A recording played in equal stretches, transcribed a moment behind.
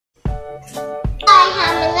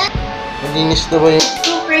Linis na ba yun?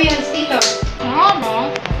 Two crayons dito.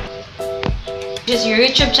 Mama. Just your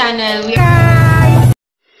YouTube channel.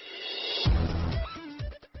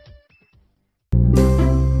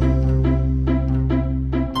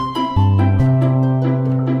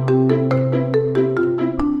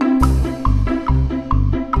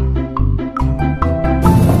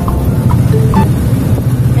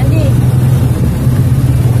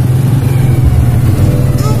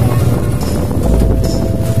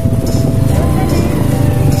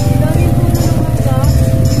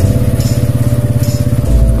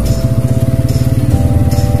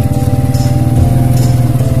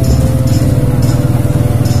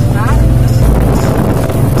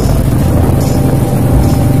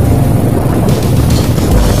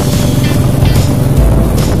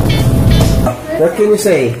 What can you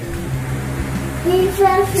say?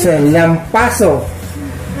 Say, lampaso.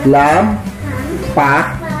 Lampaso.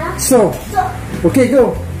 Okay,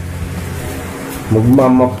 go.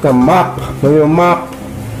 Magmamap ka, map. Map.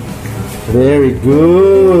 Very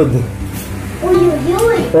good.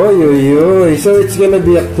 Oy. So it's gonna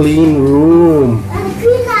be a clean room.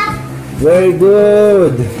 Very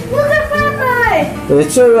good. Look at Papa.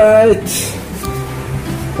 It's alright.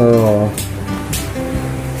 Oh.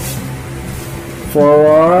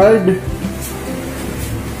 Forward.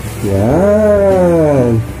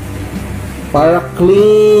 Yan. Para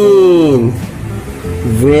clean.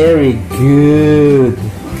 Very good.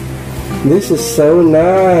 This is so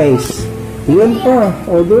nice. Yun pa.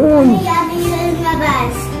 O doon.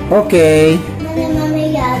 Okay.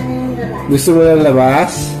 Gusto mo lang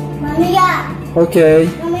labas?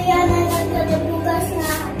 Okay.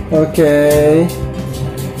 Okay.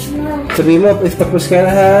 Sabi mo, tapos ka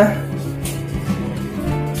na ha?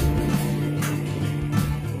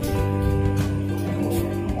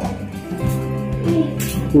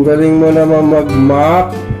 Ang galing mo naman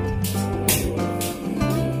mag-map.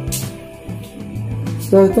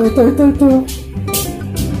 Ito.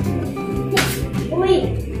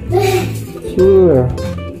 Sure.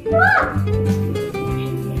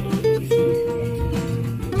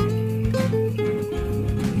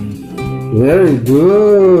 Very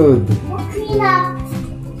good.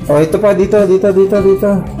 Oh, ito pa. Dito.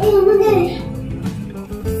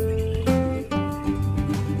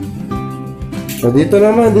 So, dito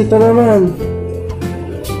naman.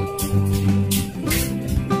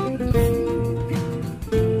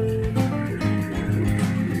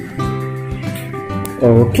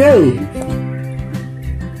 Okay.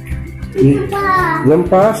 Yan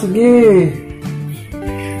pa, sige.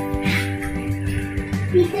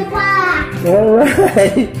 Dito pa.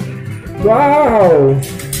 Alright. Wow.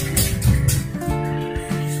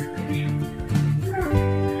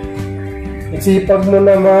 Sipag mo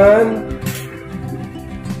naman.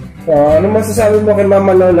 Ano masasabi mo kay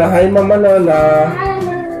Mama Lola? Hi, Mama Lola.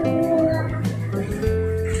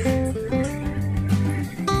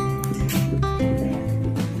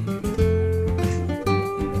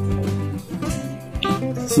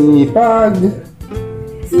 Sipag.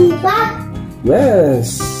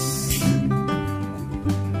 Yes.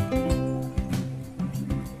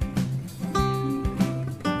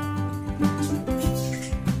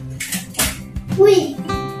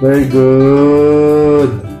 Very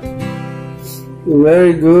good.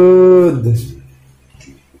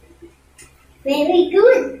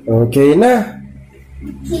 Okay na.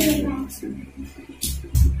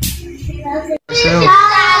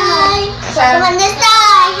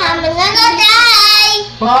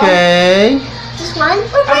 Okay. Just one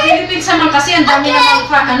for Ang Philippines naman kasi, ang dami namang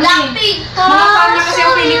fan, mga fan na kasi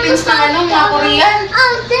ang Philippines na mga Korean.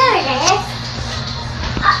 Oh, there it is.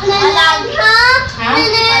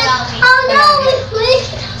 Oh no, wait.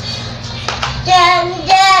 Then.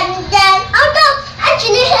 Oh no,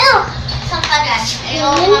 actually help.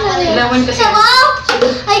 Ilawan kasi.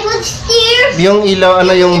 I could steer. Yung ilaw,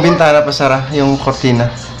 ano yung bintana pa, Sarah? Yung kortina.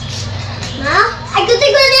 Ma, I could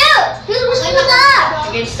take it out. This was that.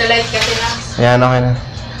 Against the light kasi na. Ayan, okay na.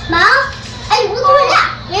 Ma, I will do that.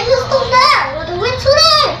 Let us go there. What's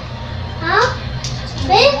there? Huh?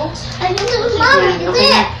 Babe, I can do it. Mom, I can do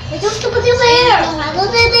it. I just put it there. I go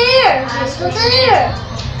there. Let's go there.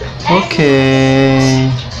 Okay.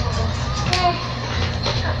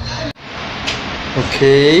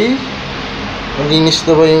 Okay. Malinis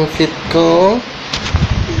na ba yung fit ko?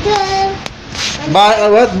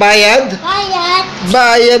 What? Bayad?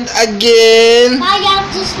 Bayad again. Bayad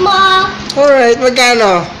to small. Alright,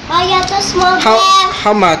 magkano? Bayad to small.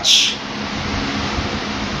 How much?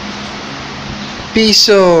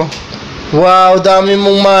 Piso. Wow, dami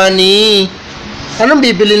mong money. Anong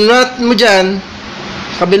bibilin mo dyan?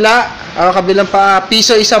 Kabila? Kabilang paa.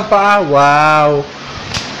 Piso, isang paa. Wow.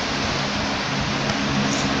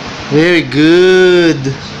 Very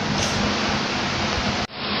good.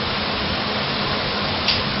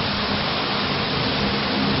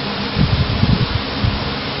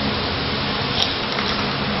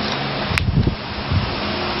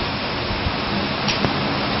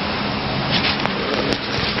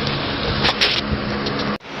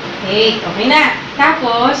 Okay na.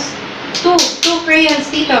 Tapos, two crayons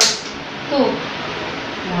dito. 2. 1.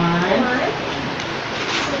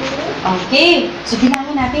 Okay. So,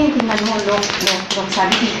 bilangin natin. Tingnan mo, look.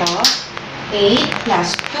 Sabi dito, 8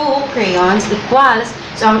 plus 2 crayons equals.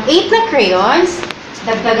 So, ang 8 na crayons,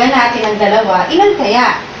 dagdagan natin ang dalawa. Ilan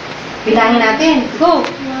kaya? Bilangin natin. Go. 1,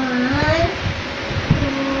 2,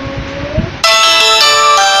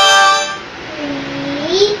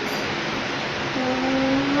 3,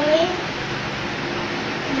 4, 5,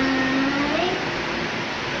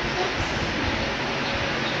 6,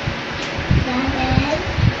 7,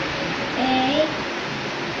 8,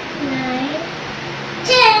 9,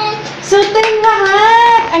 10. So, 10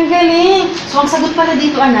 lahat! Ang galing! So, ang sagot pala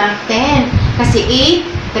dito, anak, 10. Kasi 8,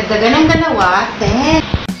 dagdagan ng dalawa, 10.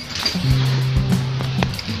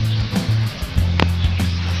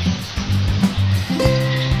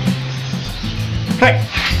 Hey!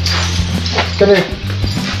 Come here.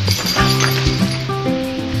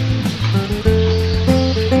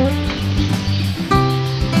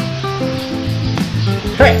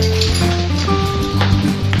 Hey!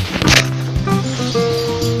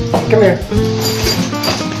 Come here.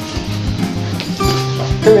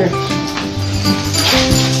 Come here.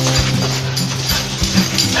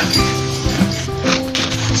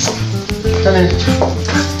 Come here.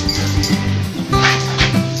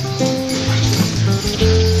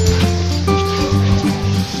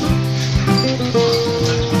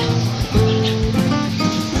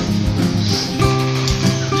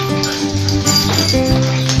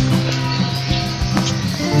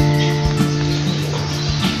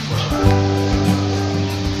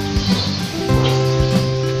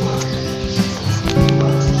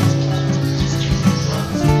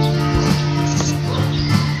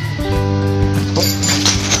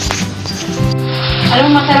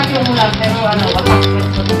 Alam mo, masarap yung ulam, pero ano, wasak.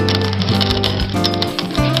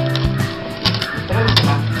 Pero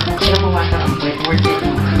masarap. Pero mawasak ang puwet. Worth it.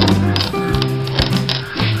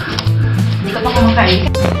 Hindi ka pa kumakain.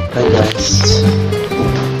 Hi guys.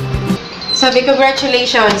 Sabi,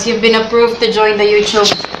 congratulations, you've been approved to join the YouTube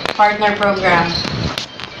partner program.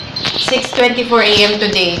 6:24 a.m.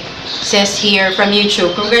 today, says here from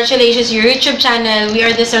YouTube. Congratulations, your YouTube channel, We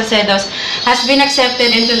Are the Salcedos, has been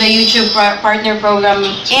accepted into the YouTube partner program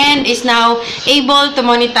and is now able to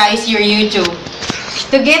monetize your YouTube.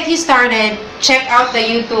 To get you started, check out the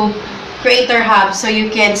YouTube Creator Hub so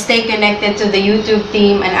you can stay connected to the YouTube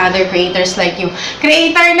team and other creators like you.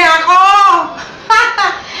 Creator na ako!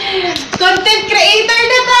 Content creator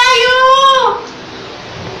na tayo!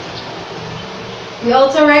 We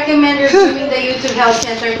also recommend reviewing the YouTube Help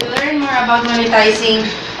Center to learn more about monetizing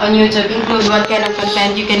on YouTube. Include what kind of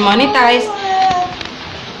content you can monetize.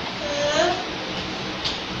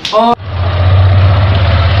 Oh.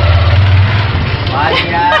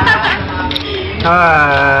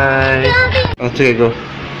 Hi! Oh, sige, go.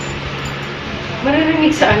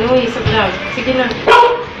 Maririnig sa ano sa vlog. Sige na.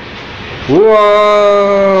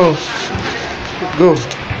 Wow! Go.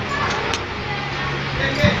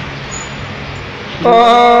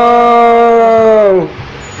 Wow!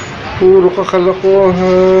 Puro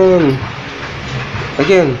kakalokohan.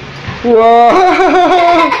 Again.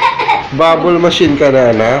 Wow! Bubble machine ka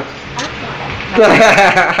na, anak.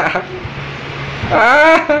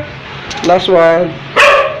 Last one.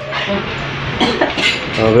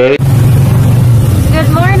 Okay.